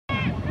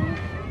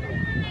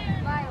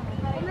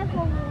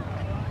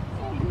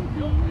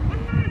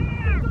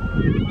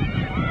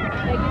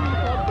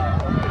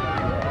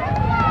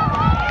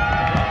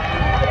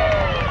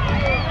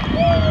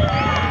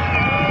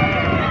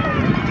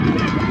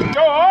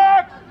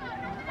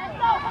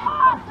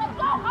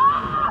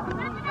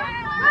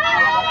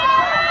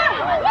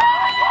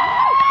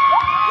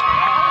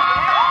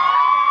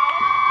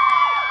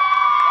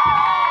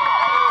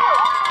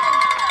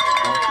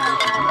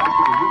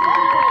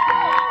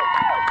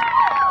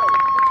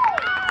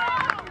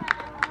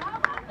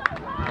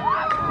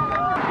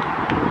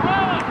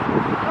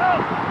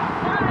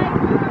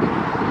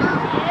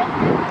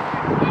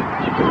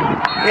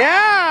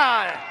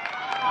Yeah!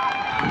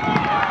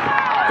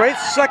 Great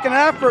second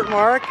effort,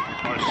 Marc.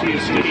 Marcia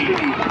Stinney,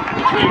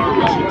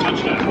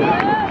 touchdown.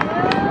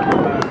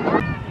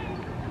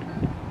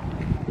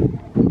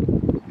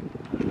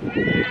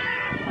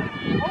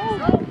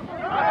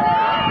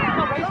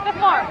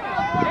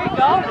 There you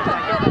go.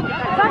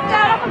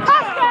 Touchdown!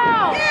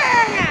 Touchdown!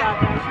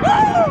 Yeah!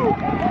 Woo!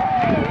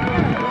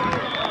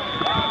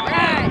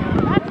 Right.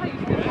 That's how you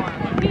shoot Marc.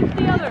 Teach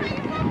the others.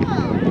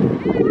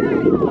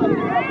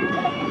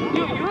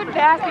 You would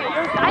pass it.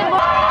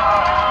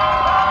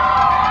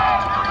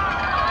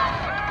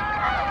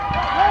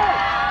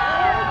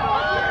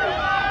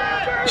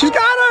 She's got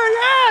her,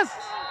 yes!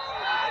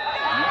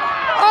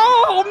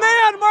 Oh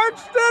man, Marc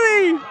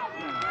Stinney!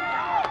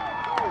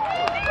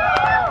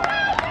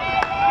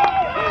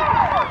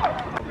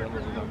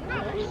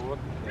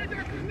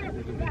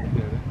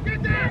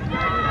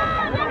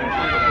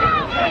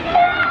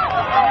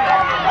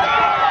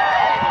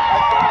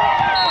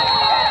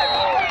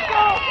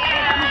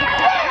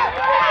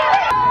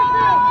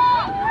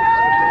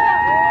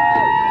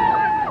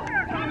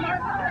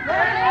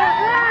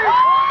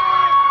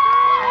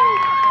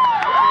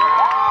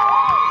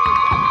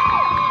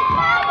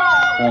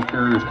 Ball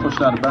carrier is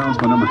pushed out of bounds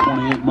by number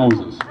 28,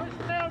 Moses.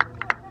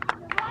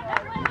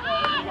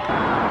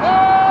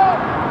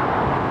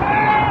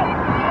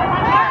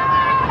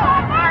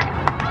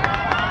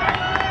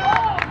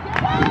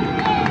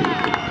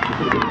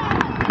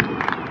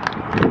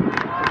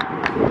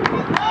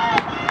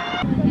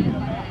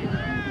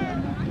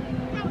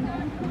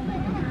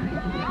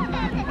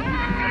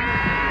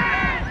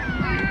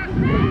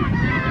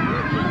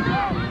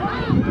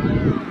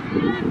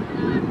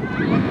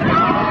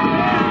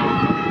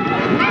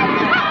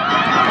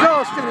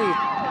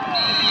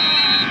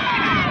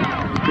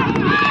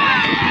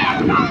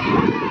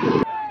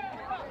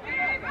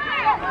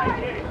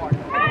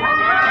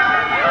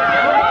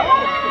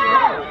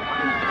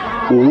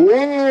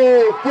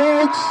 Whoa,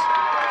 folks,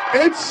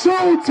 it's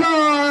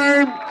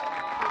showtime!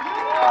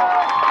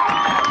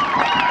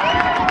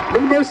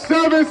 Number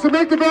 7,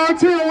 Samantha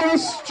Valentino with a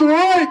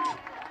strike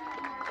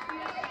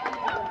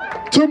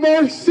to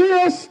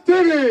Marcia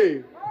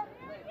Stinney.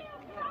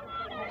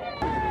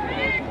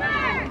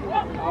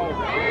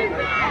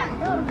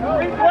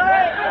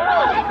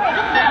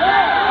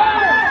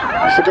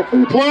 Took a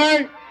free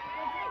play.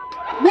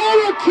 What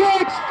a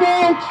catch,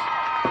 folks!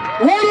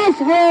 What a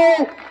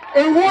throw!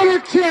 And what a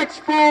catch,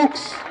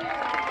 folks!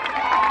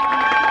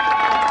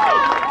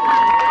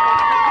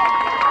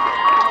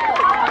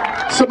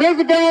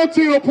 Samantha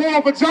Valentino pull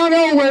off a John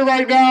Elway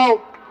right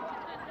now.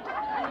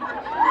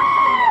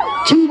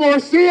 To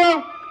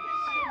Marcia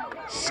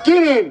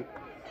Stinney.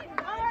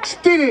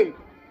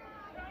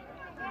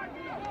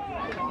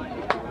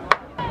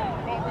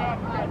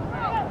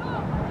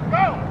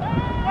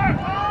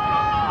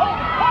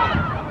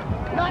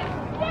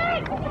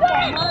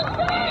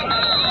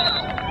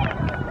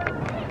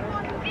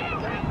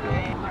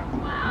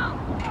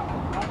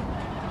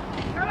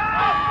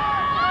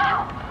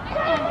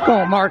 Go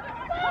on, Marc.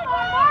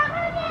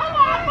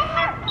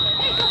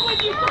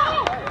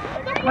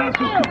 Pass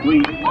is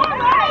complete.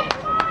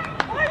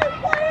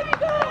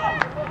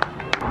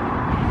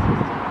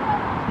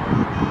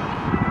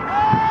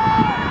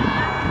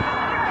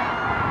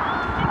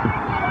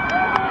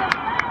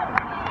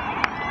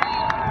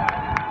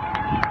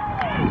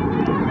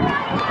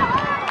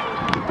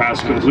 Pass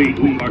complete.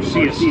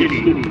 Marcia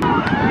Stinney.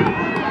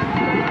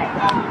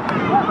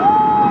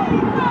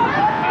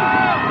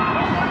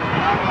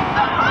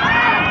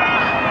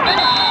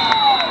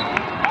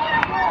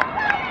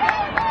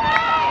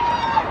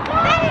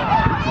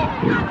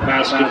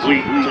 Pass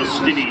complete to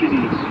Stinney.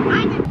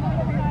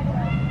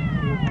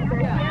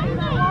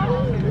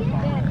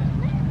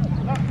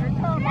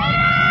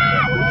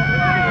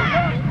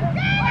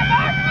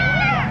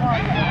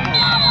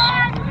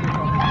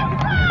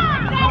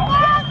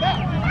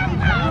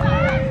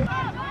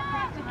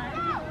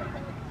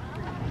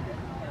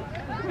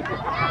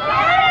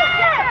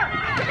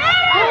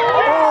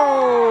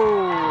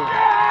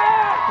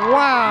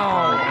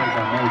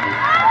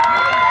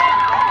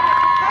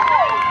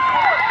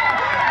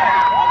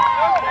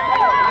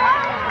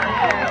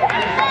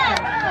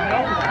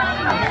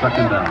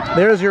 Second down.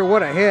 There's your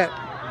what a hit.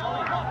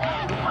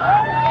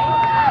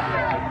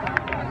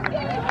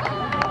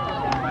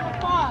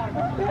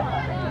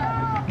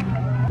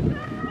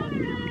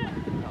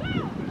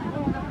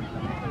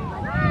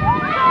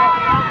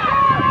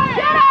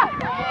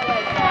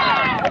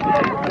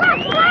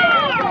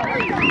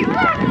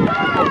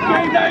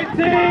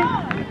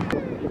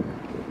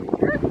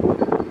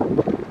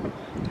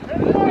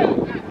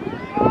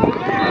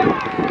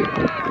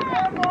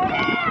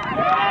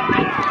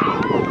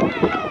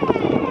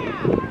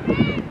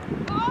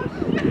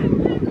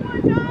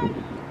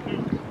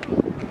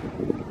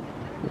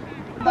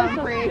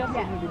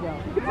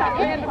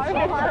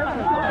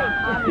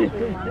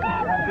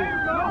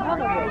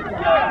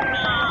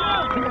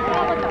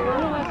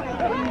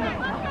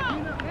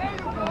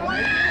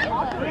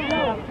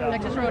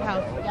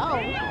 Roadhouse.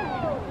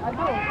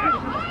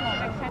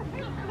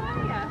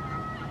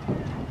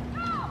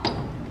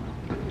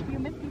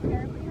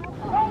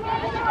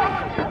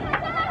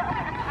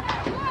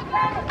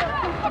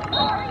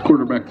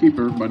 Quarterback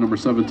keeper by number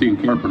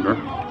 17, Carpenter.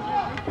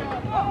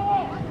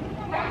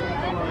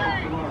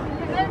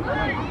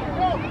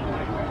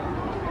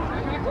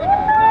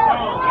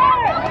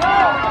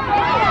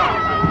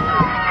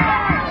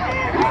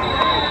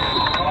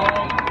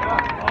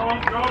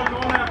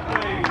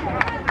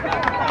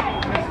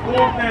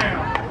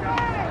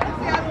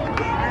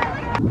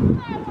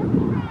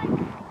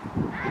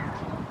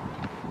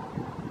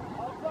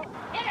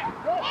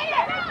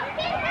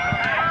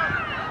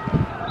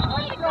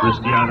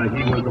 Christiana,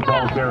 he was the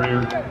ball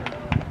carrier.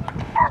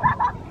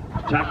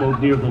 Tackled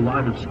near the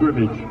line of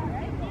scrimmage.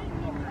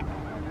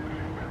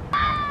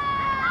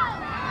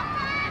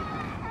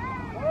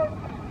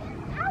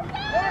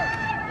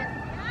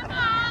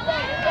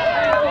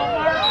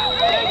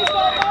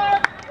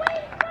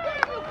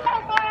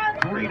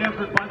 Great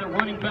effort by the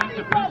running back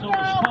to press on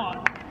the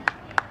spot.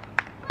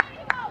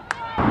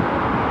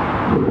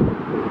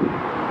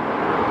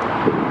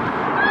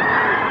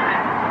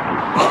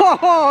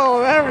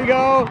 Oh, there we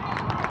go.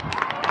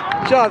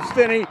 Good job,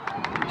 Stinney.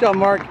 Good job,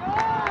 Marc.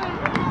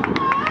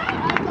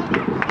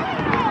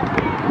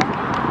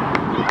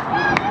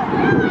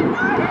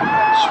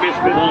 Smith,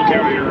 the ball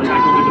carrier,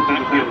 tackled in the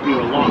backfield for a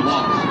loss.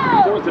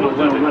 4th and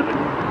 11.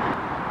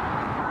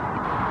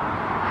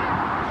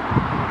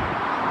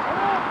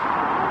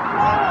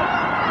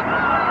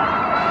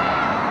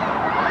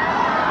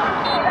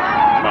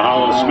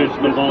 Smith,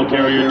 the ball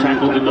carrier,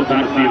 tackled in the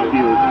backfield.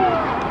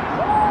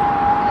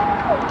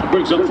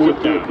 Brings up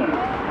 4th down.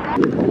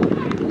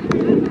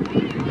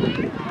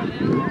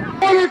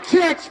 What a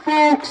catch,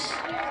 folks!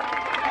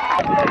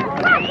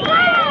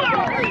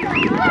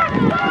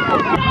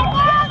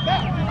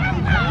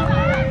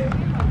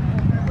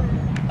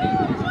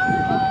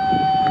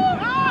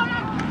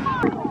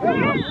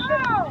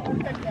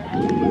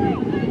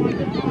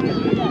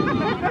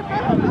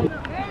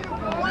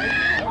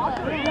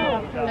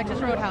 Texas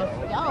Roadhouse.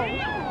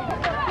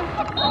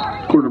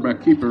 Quarterback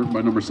keeper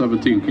by number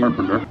 17,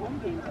 Carpenter.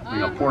 We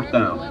got 4th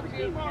down.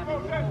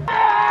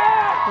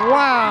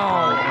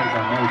 Wow.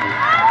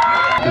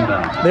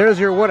 There's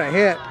your what a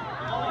hit.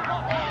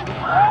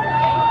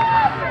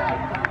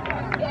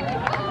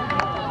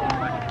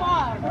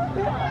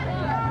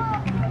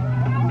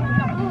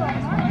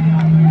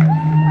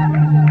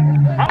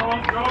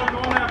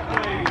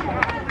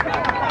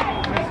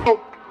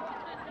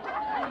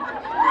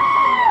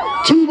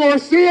 To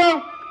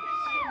Marcia,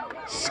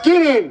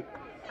 Stinney.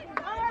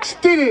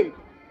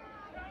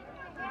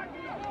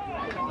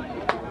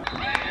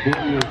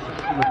 Warriors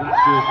in the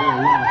backfield for a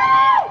loss.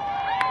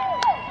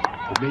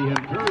 It may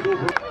have turned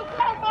over.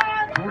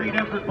 Great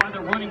effort by the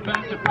running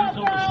back to press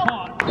on the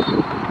spot.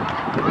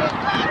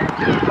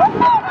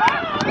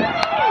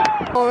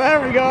 Oh, there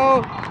we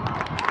go.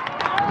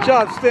 Good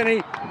job,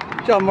 Stinney.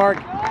 Good job, Marc.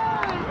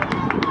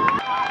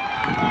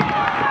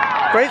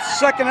 Great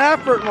second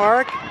effort,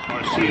 Marc.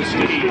 Marcia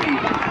Stinney,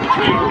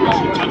 3-yard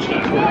rushing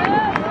touchdown.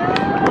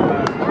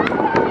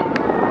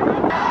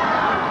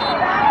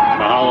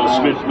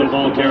 Smith, the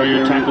ball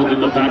carrier, tackled in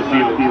the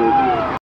backfield.